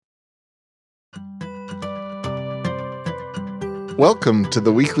Welcome to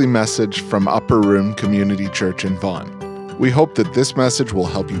the weekly message from Upper Room Community Church in Vaughan. We hope that this message will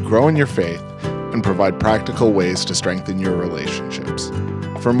help you grow in your faith and provide practical ways to strengthen your relationships.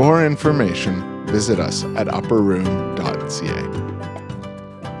 For more information, visit us at upperroom.ca.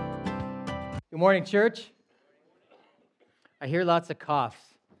 Good morning, church. I hear lots of coughs.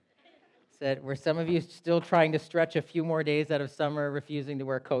 Were some of you still trying to stretch a few more days out of summer, refusing to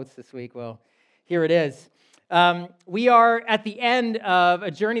wear coats this week? Well, here it is. We are at the end of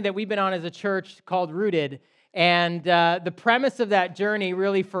a journey that we've been on as a church called Rooted. And the premise of that journey,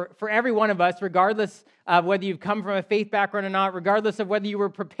 really, for every one of us, regardless of whether you've come from a faith background or not, regardless of whether you were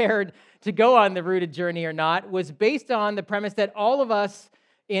prepared to go on the Rooted journey or not, was based on the premise that all of us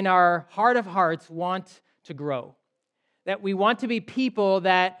in our heart of hearts want to grow. That we want to be people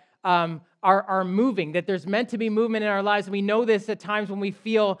that are moving, that there's meant to be movement in our lives. And we know this at times when we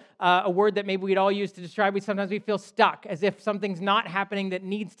feel a word that maybe we'd all use to describe it. Sometimes we feel stuck, as if something's not happening that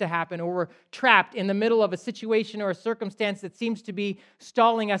needs to happen, or we're trapped in the middle of a situation or a circumstance that seems to be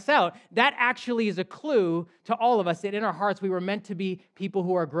stalling us out. That actually is a clue to all of us that in our hearts we were meant to be people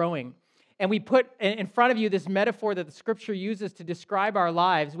who are growing. And we put in front of you this metaphor that the Scripture uses to describe our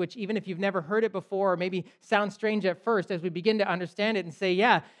lives, which even if you've never heard it before, or maybe sounds strange at first, as we begin to understand it and say,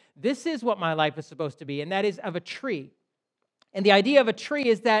 yeah, this is what my life is supposed to be, and that is of a tree. And the idea of a tree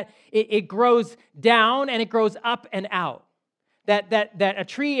is that it grows down and it grows up and out. That a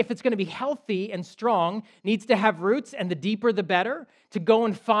tree, if it's going to be healthy and strong, needs to have roots, and the deeper the better, to go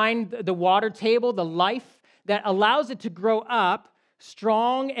and find the water table, the life that allows it to grow up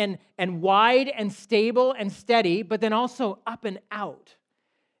strong and wide and stable and steady, but then also up and out.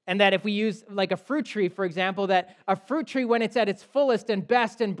 And that if we use like a fruit tree, for example, that a fruit tree, when it's at its fullest and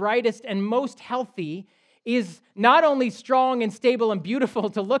best and brightest and most healthy, is not only strong and stable and beautiful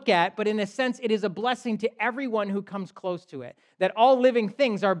to look at, but in a sense, it is a blessing to everyone who comes close to it. That all living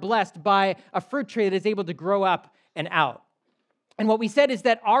things are blessed by a fruit tree that is able to grow up and out. And what we said is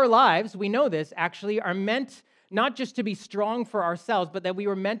that our lives, we know this actually, are meant not just to be strong for ourselves, but that we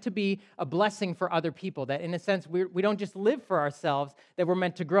were meant to be a blessing for other people. That in a sense, we don't just live for ourselves, that we're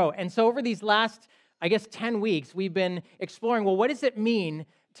meant to grow. And so over these last, 10 weeks, we've been exploring, well, what does it mean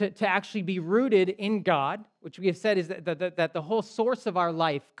to actually be rooted in God, which we have said is that the whole source of our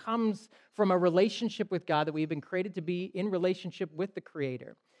life comes from a relationship with God, that we've been created to be in relationship with the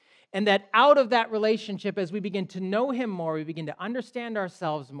Creator. And that out of that relationship, as we begin to know Him more, we begin to understand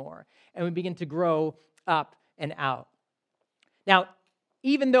ourselves more, and we begin to grow up and out. Now,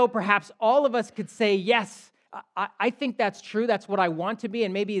 even though perhaps all of us could say, yes, I think that's true, that's what I want to be,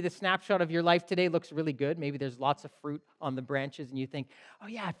 and maybe the snapshot of your life today looks really good. Maybe there's lots of fruit on the branches, and you think, oh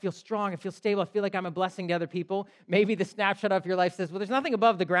yeah, I feel strong, I feel stable, I feel like I'm a blessing to other people. Maybe the snapshot of your life says, well, there's nothing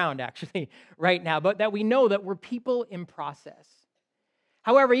above the ground, actually, right now, but that we know that we're people in process.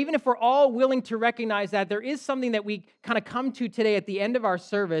 However, even if we're all willing to recognize that, there is something that we kind of come to today at the end of our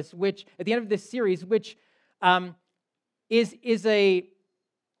service, which, at the end of this series, which is a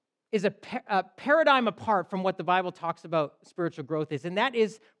paradigm apart from what the Bible talks about spiritual growth is. And that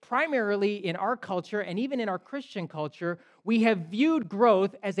is primarily in our culture, and even in our Christian culture, we have viewed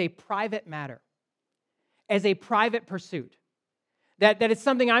growth as a private matter, as a private pursuit. That it's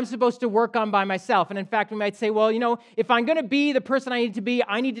something I'm supposed to work on by myself. And in fact, we might say, well, if I'm going to be the person I need to be,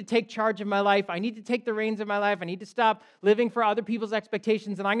 I need to take charge of my life. I need to take the reins of my life. I need to stop living for other people's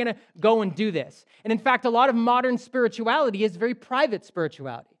expectations, and I'm going to go and do this. And in fact, a lot of modern spirituality is very private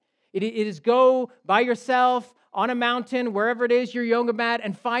spirituality. It is go by yourself on a mountain, wherever it is, your yoga mat,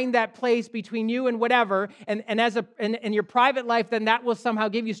 and find that place between you and whatever. And in your private life, then that will somehow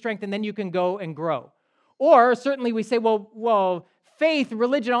give you strength, and then you can go and grow. Or certainly we say, well, faith,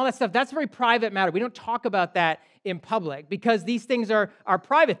 religion, all that stuff, that's a very private matter. We don't talk about that in public because these things are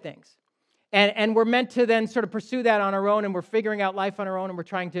private things. And we're meant to then sort of pursue that on our own, and we're figuring out life on our own, and we're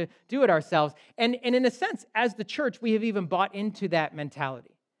trying to do it ourselves. And in a sense, as the church, we have even bought into that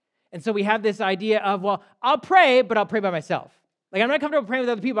mentality. And so we have this idea of, well, I'll pray, but I'll pray by myself. Like, I'm not comfortable praying with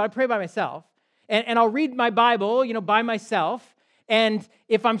other people, I pray by myself. And I'll read my Bible, by myself. And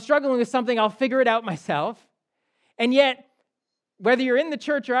if I'm struggling with something, I'll figure it out myself. And yet, whether you're in the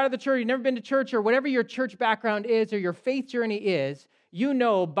church or out of the church, you've never been to church, or whatever your church background is or your faith journey is,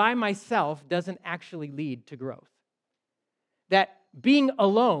 by myself doesn't actually lead to growth. That being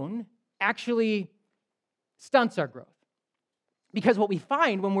alone actually stunts our growth. Because what we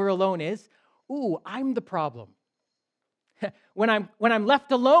find when we're alone is, I'm the problem. When I'm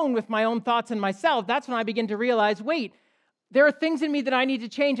left alone with my own thoughts and myself, that's when I begin to realize, wait, there are things in me that I need to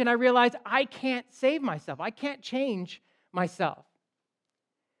change, and I realize I can't save myself. I can't change myself.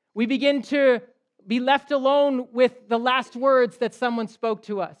 We begin to be left alone with the last words that someone spoke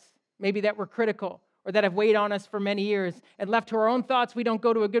to us, maybe that were critical or that have weighed on us for many years, and left to our own thoughts, we don't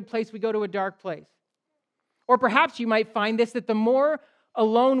go to a good place, we go to a dark place. Or perhaps you might find this, that the more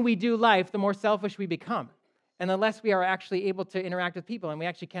alone we do life, the more selfish we become, and the less we are actually able to interact with people, and we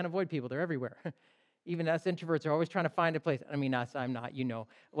actually can't avoid people. They're everywhere. Even us introverts are always trying to find a place. I mean, us, I'm not, you know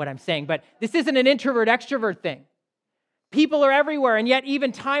what I'm saying, but this isn't an introvert-extrovert thing. People are everywhere, and yet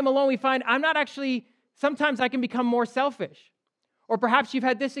even time alone, we find sometimes I can become more selfish. Or perhaps you've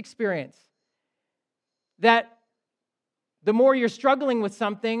had this experience, that the more you're struggling with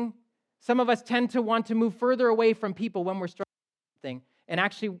something, some of us tend to want to move further away from people when we're struggling with something. And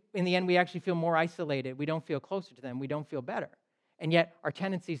actually, in the end, we actually feel more isolated. We don't feel closer to them. We don't feel better. And yet, our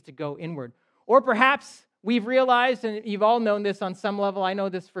tendency is to go inward. Or perhaps we've realized, and you've all known this on some level, I know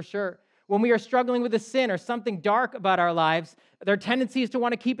this for sure, when we are struggling with a sin or something dark about our lives, their tendency is to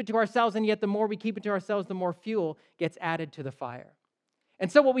want to keep it to ourselves, and yet the more we keep it to ourselves, the more fuel gets added to the fire.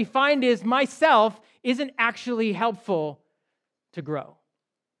 And so what we find is myself isn't actually helpful to grow.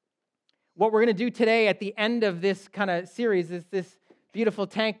 What we're going to do today at the end of this kind of series is this beautiful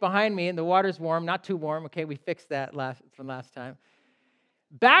tank behind me, and the water's warm, not too warm. Okay, we fixed that from last time.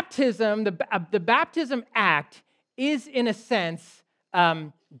 Baptism, the baptism act is, in a sense,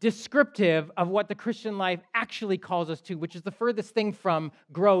 descriptive of what the Christian life actually calls us to, which is the furthest thing from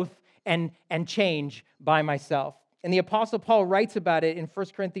growth and change by myself. And the Apostle Paul writes about it in 1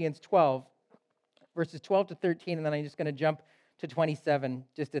 Corinthians 12, verses 12 to 13, and then I'm just going to jump to 27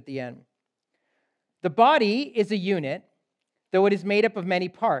 just at the end. The body is a unit, though it is made up of many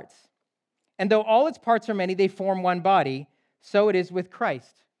parts. And though all its parts are many, they form one body, so it is with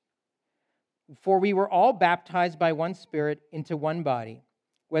Christ. For we were all baptized by one Spirit into one body,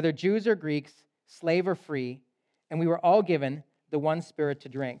 whether Jews or Greeks, slave or free, and we were all given the one Spirit to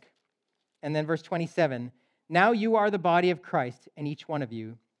drink. And then verse 27, now you are the body of Christ, and each one of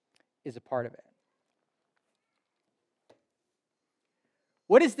you is a part of it.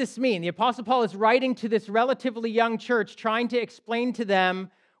 What does this mean? The Apostle Paul is writing to this relatively young church, trying to explain to them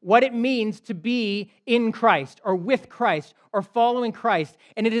what it means to be in Christ or with Christ or following Christ.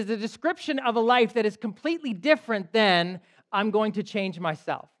 And it is a description of a life that is completely different than I'm going to change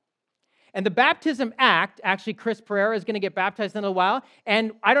myself. And the baptism act, actually Chris Pereira is going to get baptized in a while.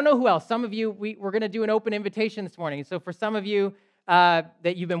 And I don't know who else. Some of you, we're going to do an open invitation this morning. So for some of you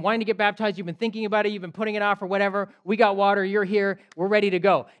that you've been wanting to get baptized, you've been thinking about it, you've been putting it off or whatever, we got water, you're here, we're ready to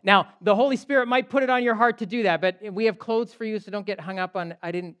go. Now, the Holy Spirit might put it on your heart to do that, but we have clothes for you, so don't get hung up on,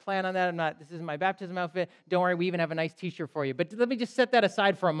 I didn't plan on that, this isn't my baptism outfit. Don't worry, we even have a nice t-shirt for you. But let me just set that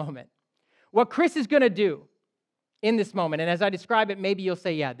aside for a moment. What Chris is going to do in this moment, and as I describe it, maybe you'll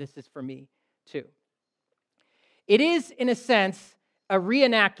say, yeah, this is for me too. It is, in a sense, a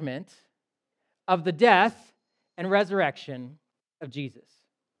reenactment of the death and resurrection of Jesus.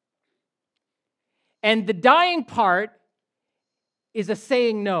 And the dying part is a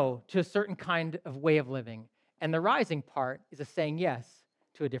saying no to a certain kind of way of living. And the rising part is a saying yes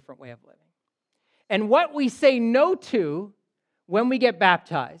to a different way of living. And what we say no to when we get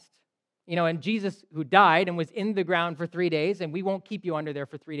baptized, and Jesus, who died and was in the ground for 3 days, and we won't keep you under there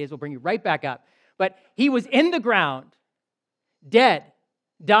for 3 days, we'll bring you right back up. But he was in the ground, dead,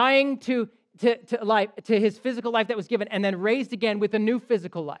 dying to life, to his physical life that was given, and then raised again with a new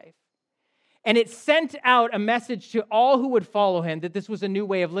physical life. And it sent out a message to all who would follow him that this was a new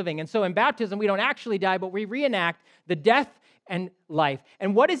way of living. And so in baptism, we don't actually die, but we reenact the death and life.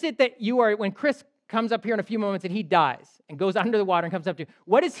 And what is it that you are, when Chris comes up here in a few moments and he dies and goes under the water and comes up to you,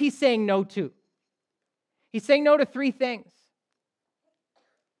 what is he saying no to? He's saying no to 3 things.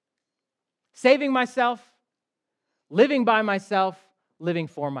 Saving myself, living by myself, living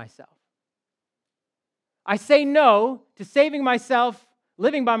for myself. I say no to saving myself,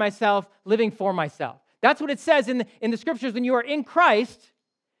 living by myself, living for myself. That's what it says in the scriptures. When you are in Christ,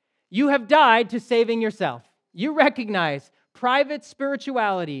 you have died to saving yourself. You recognize private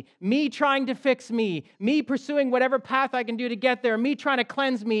spirituality, me trying to fix me pursuing whatever path I can do to get there, me trying to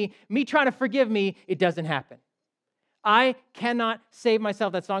cleanse me trying to forgive me. It doesn't happen. I cannot save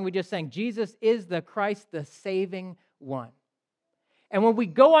myself. That song we just sang, Jesus is the Christ, the saving one. And when we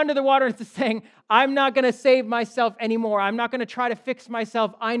go under the water, it's saying, I'm not going to save myself anymore. I'm not going to try to fix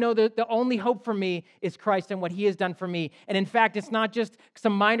myself. I know that the only hope for me is Christ and what he has done for me. And in fact, it's not just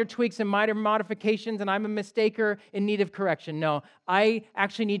some minor tweaks and minor modifications and I'm a mistaker in need of correction. No, I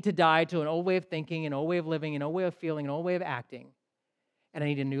actually need to die to an old way of thinking, an old way of living, an old way of feeling, an old way of acting. And I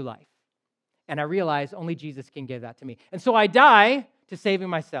need a new life. And I realize only Jesus can give that to me. And so I die to saving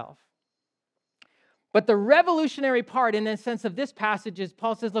myself. But the revolutionary part in the sense of this passage is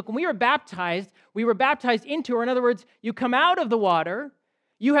Paul says, look, when we were baptized into, or in other words, you come out of the water,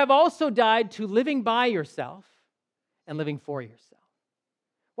 you have also died to living by yourself and living for yourself.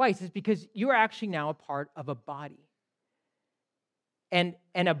 Why? He says, because you are actually now a part of a body. And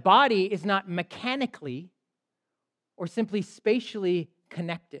a body is not mechanically or simply spatially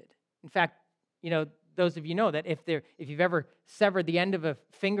connected. In fact, those of you know that if you've ever severed the end of a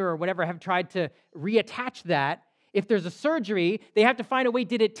finger or whatever, have tried to reattach that, if there's a surgery, they have to find a way,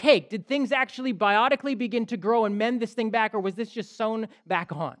 did it take? Did things actually biotically begin to grow and mend this thing back, or was this just sewn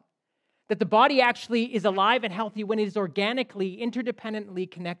back on? That the body actually is alive and healthy when it is organically,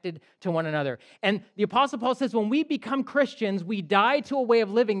 interdependently connected to one another. And the Apostle Paul says, when we become Christians, we die to a way of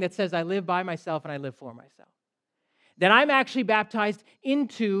living that says, I live by myself and I live for myself. That I'm actually baptized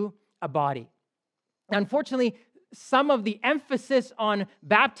into a body. Unfortunately, some of the emphasis on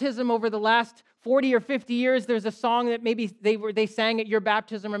baptism over the last 40 or 50 years, there's a song that maybe they sang at your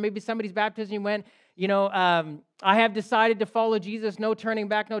baptism, or maybe somebody's baptism, you went, I have decided to follow Jesus, no turning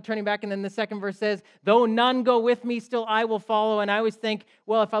back, no turning back. And then the second verse says, though none go with me, still I will follow. And I always think,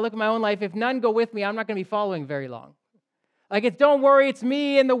 well, if I look at my own life, if none go with me, I'm not going to be following very long. Like, it's don't worry, it's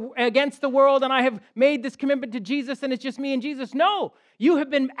me and against the world, and I have made this commitment to Jesus, and it's just me and Jesus. No, you have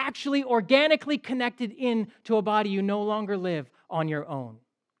been actually organically connected into a body. You no longer live on your own.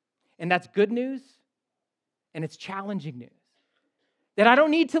 And that's good news, and it's challenging news. That I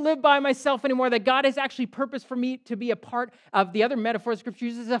don't need to live by myself anymore, that God has actually purposed for me to be a part of, the other metaphor Scripture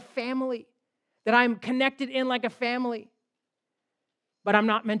uses, a family. That I'm connected in like a family. But I'm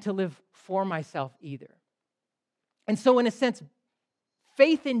not meant to live for myself either. And so in a sense,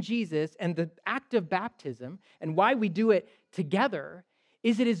 faith in Jesus and the act of baptism and why we do it together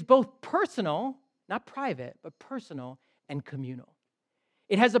is it is both personal, not private, but personal and communal.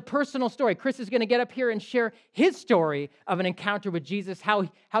 It has a personal story. Chris is going to get up here and share his story of an encounter with Jesus, how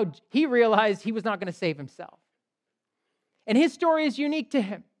he realized he was not going to save himself. And his story is unique to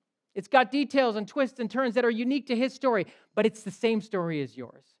him. It's got details and twists and turns that are unique to his story, but it's the same story as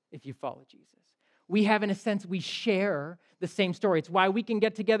yours if you follow Jesus. We have, in a sense, we share the same story. It's why we can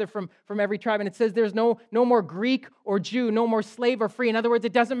get together from every tribe. And it says there's no more Greek or Jew, no more slave or free. In other words,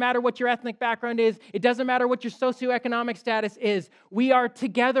 it doesn't matter what your ethnic background is. It doesn't matter what your socioeconomic status is. We are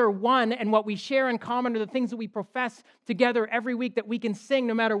together one, and what we share in common are the things that we profess together every week that we can sing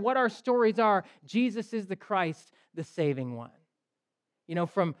no matter what our stories are. Jesus is the Christ, the saving one.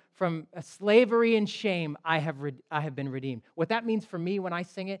 From a slavery and shame, I have been redeemed. What that means for me when I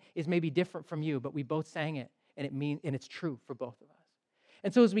sing it is maybe different from you, but we both sang it, and it's true for both of us.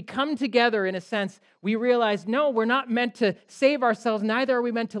 And so as we come together, in a sense, we realize, no, we're not meant to save ourselves. Neither are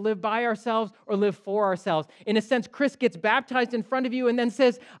we meant to live by ourselves or live for ourselves. In a sense, Chris gets baptized in front of you and then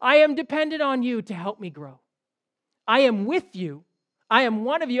says, I am dependent on you to help me grow. I am with you. I am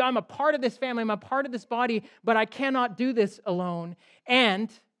one of you. I'm a part of this family. I'm a part of this body, but I cannot do this alone. And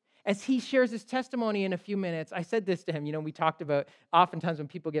as he shares his testimony in a few minutes, I said this to him. We talked about oftentimes when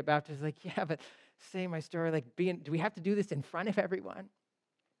people get baptized, like, yeah, but say my story, do we have to do this in front of everyone?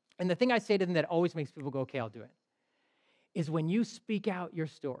 And the thing I say to them that always makes people go, okay, I'll do it, is when you speak out your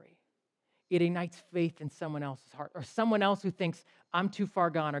story, it ignites faith in someone else's heart, or someone else who thinks, I'm too far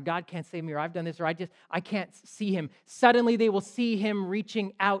gone, or God can't save me, or I've done this, or I can't see him. Suddenly they will see him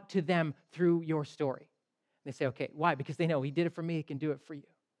reaching out to them through your story. They say, okay, why? Because they know he did it for me, he can do it for you.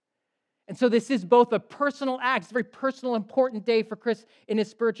 And so this is both a personal act. It's a very personal, important day for Chris in his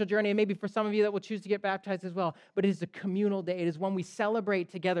spiritual journey, and maybe for some of you that will choose to get baptized as well. But it is a communal day. It is one we celebrate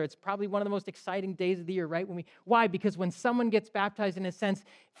together. It's probably one of the most exciting days of the year, right? Why? Because when someone gets baptized, in a sense,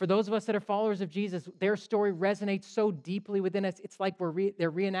 for those of us that are followers of Jesus, their story resonates so deeply within us. It's like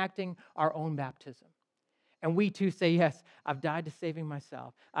they're reenacting our own baptism. And we too say, yes, I've died to saving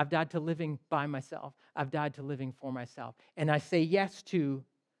myself. I've died to living by myself. I've died to living for myself. And I say yes to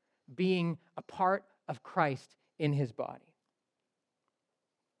being a part of Christ in his body.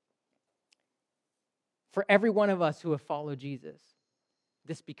 For every one of us who have followed Jesus,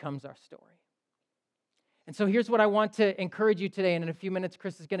 this becomes our story. And so here's what I want to encourage you today, and in a few minutes,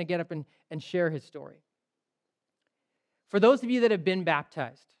 Chris is going to get up and share his story. For those of you that have been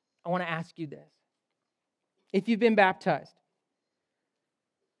baptized, I want to ask you this. If you've been baptized,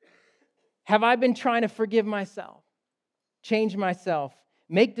 have I been trying to forgive myself, change myself,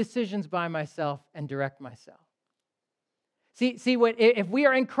 make decisions by myself, and direct myself? See, if we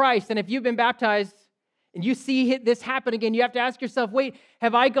are in Christ, and if you've been baptized, and you see this happen again, you have to ask yourself, wait,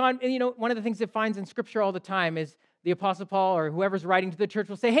 have I gone, and one of the things that finds in Scripture all the time is the Apostle Paul or whoever's writing to the church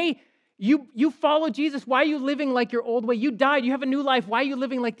will say, hey, You follow Jesus. Why are you living like your old way? You died. You have a new life. Why are you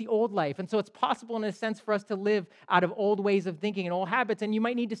living like the old life? And so it's possible in a sense for us to live out of old ways of thinking and old habits. And you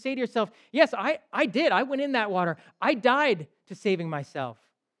might need to say to yourself, yes, I did. I went in that water. I died to saving myself.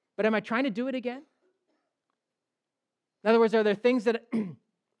 But am I trying to do it again? In other words, are there things that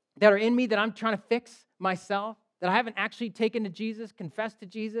are in me that I'm trying to fix myself, that I haven't actually taken to Jesus, confessed to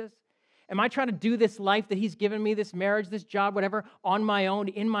Jesus? Am I trying to do this life that he's given me, this marriage, this job, whatever, on my own,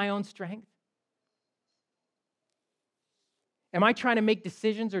 in my own strength? Am I trying to make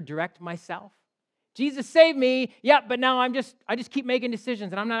decisions or direct myself? Jesus saved me, yeah, but now I just keep making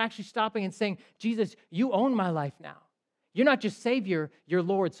decisions, and I'm not actually stopping and saying, Jesus, you own my life now. You're not just Savior, you're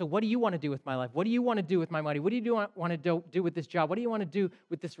Lord. So what do you want to do with my life? What do you want to do with my money? What do you want to do with this job? What do you want to do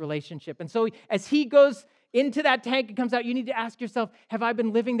with this relationship? And so as he goes into that tank and comes out, you need to ask yourself, have I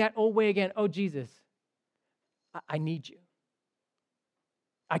been living that old way again? Oh, Jesus, I need you.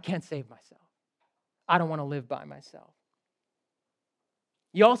 I can't save myself. I don't want to live by myself.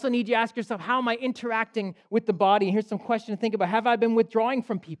 You also need to ask yourself, how am I interacting with the body? And here's some questions to think about. Have I been withdrawing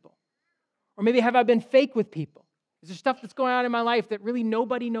from people? Or maybe have I been fake with people? Is there stuff that's going on in my life that really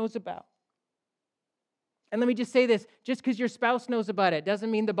nobody knows about? And let me just say this, just because your spouse knows about it doesn't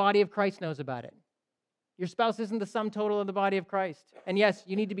mean the body of Christ knows about it. Your spouse isn't the sum total of the body of Christ. And yes,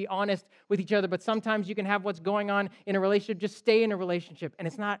 you need to be honest with each other, but sometimes you can have what's going on in a relationship just stay in a relationship, and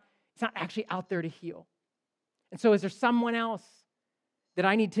it's not actually out there to heal. And so is there someone else that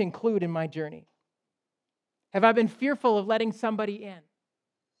I need to include in my journey? Have I been fearful of letting somebody in?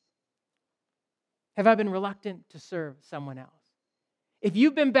 Have I been reluctant to serve someone else? If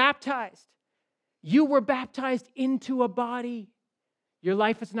you've been baptized, you were baptized into a body. Your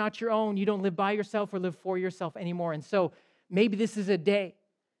life is not your own. You don't live by yourself or live for yourself anymore. And so maybe this is a day,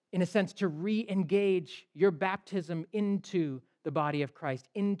 in a sense, to re-engage your baptism into the body of Christ,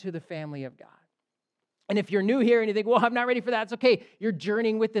 into the family of God. And if you're new here and you think, well, I'm not ready for that, it's okay. You're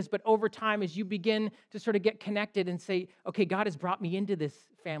journeying with this. But over time, as you begin to sort of get connected and say, okay, God has brought me into this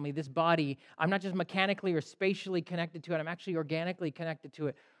family, this body. I'm not just mechanically or spatially connected to it. I'm actually organically connected to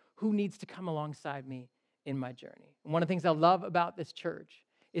it. Who needs to come alongside me in my journey? And one of the things I love about this church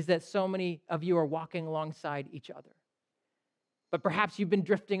is that so many of you are walking alongside each other. But perhaps you've been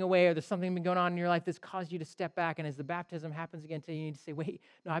drifting away or there's something been going on in your life that's caused you to step back. And as the baptism happens again today, you need to say, wait,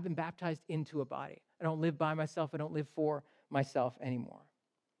 no, I've been baptized into a body. I don't live by myself. I don't live for myself anymore.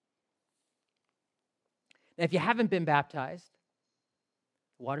 Now, if you haven't been baptized,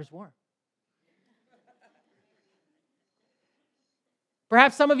 the water's warm.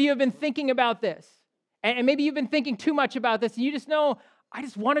 Perhaps some of you have been thinking about this. And maybe you've been thinking too much about this. And you just know, I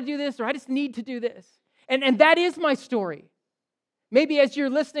just want to do this or I just need to do this. And that is my story. Maybe as you're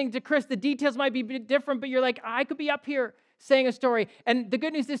listening to Chris, the details might be a bit different, but you're like, I could be up here saying a story. And the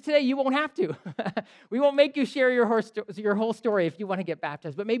good news is today, you won't have to. We won't make you share your whole story if you want to get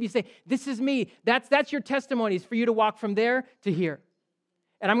baptized. But maybe you say, this is me. That's your testimonies for you to walk from there to here.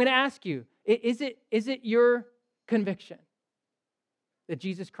 And I'm going to ask you, is it your conviction that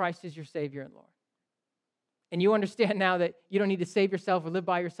Jesus Christ is your Savior and Lord? And you understand now that you don't need to save yourself or live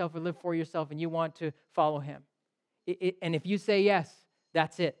by yourself or live for yourself, and you want to follow him. And if you say yes,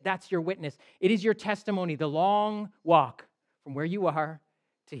 that's it. That's your witness. It is your testimony, the long walk from where you are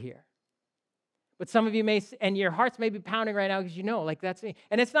to here. But some of you may, and your hearts may be pounding right now because you know, like that's me.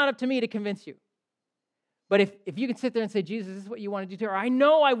 And it's not up to me to convince you. But if you can sit there and say, Jesus, this is what you want to do too, or I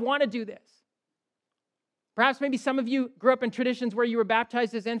know I want to do this. Perhaps maybe some of you grew up in traditions where you were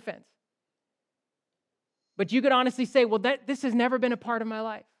baptized as infants. But you could honestly say, well, this has never been a part of my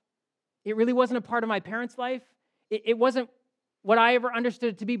life. It really wasn't a part of my parents' life. It wasn't what I ever understood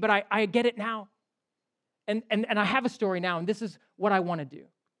it to be, but I get it now. And I have a story now, and this is what I want to do.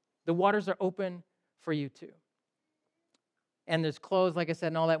 The waters are open for you too. And there's clothes, like I said,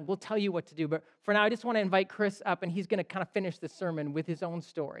 and all that. We'll tell you what to do. But for now, I just want to invite Chris up, and he's going to kind of finish the sermon with his own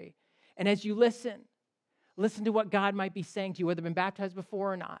story. And as you listen to what God might be saying to you, whether you've been baptized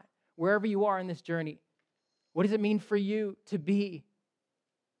before or not, wherever you are in this journey. What does it mean for you to be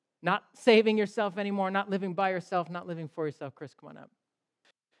not saving yourself anymore, not living by yourself, not living for yourself? Chris, come on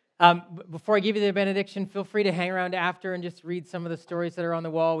up. Before I give you the benediction, feel free to hang around after and just read some of the stories that are on the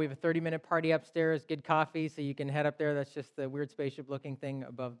wall. We have a 30-minute party upstairs, good coffee, so you can head up there. That's just the weird spaceship-looking thing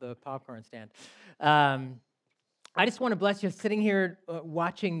above the popcorn stand. I just want to bless you sitting here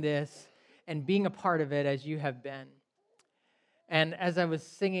watching this and being a part of it as you have been. And as I was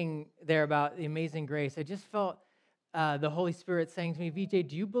singing there about the amazing grace, I just felt the Holy Spirit saying to me, VJ,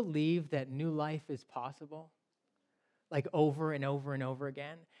 do you believe that new life is possible? Like over and over and over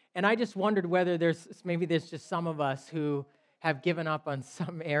again? And I just wondered whether there's just some of us who have given up on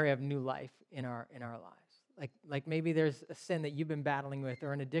some area of new life in our lives. Like maybe there's a sin that you've been battling with,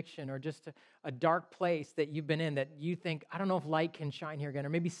 or an addiction, or just a dark place that you've been in that you think, I don't know if light can shine here again. Or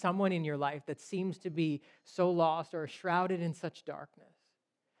maybe someone in your life that seems to be so lost or shrouded in such darkness.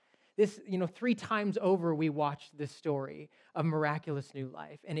 This, 3 times over we watched this story of miraculous new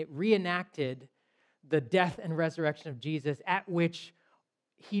life, and it reenacted the death and resurrection of Jesus, at which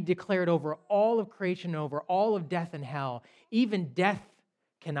he declared over all of creation, over all of death and hell, even death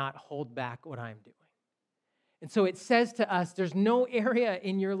cannot hold back what I'm doing. And so it says to us, there's no area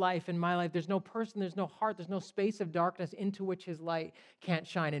in your life, in my life, there's no person, there's no heart, there's no space of darkness into which his light can't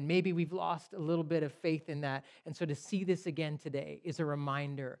shine. And maybe we've lost a little bit of faith in that. And so to see this again today is a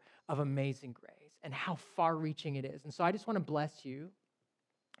reminder of amazing grace and how far-reaching it is. And so I just want to bless you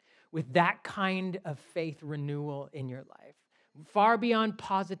with that kind of faith renewal in your life. Far beyond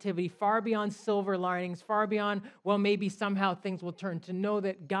positivity, far beyond silver linings, far beyond, well, maybe somehow things will turn, to know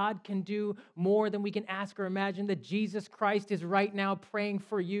that God can do more than we can ask or imagine, that Jesus Christ is right now praying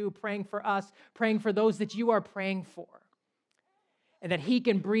for you, praying for us, praying for those that you are praying for, and that he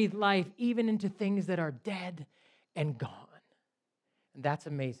can breathe life even into things that are dead and gone. And that's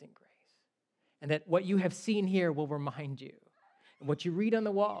amazing grace. And that what you have seen here will remind you, and what you read on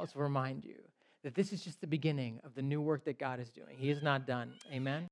the walls will remind you, that this is just the beginning of the new work that God is doing. He is not done. Amen?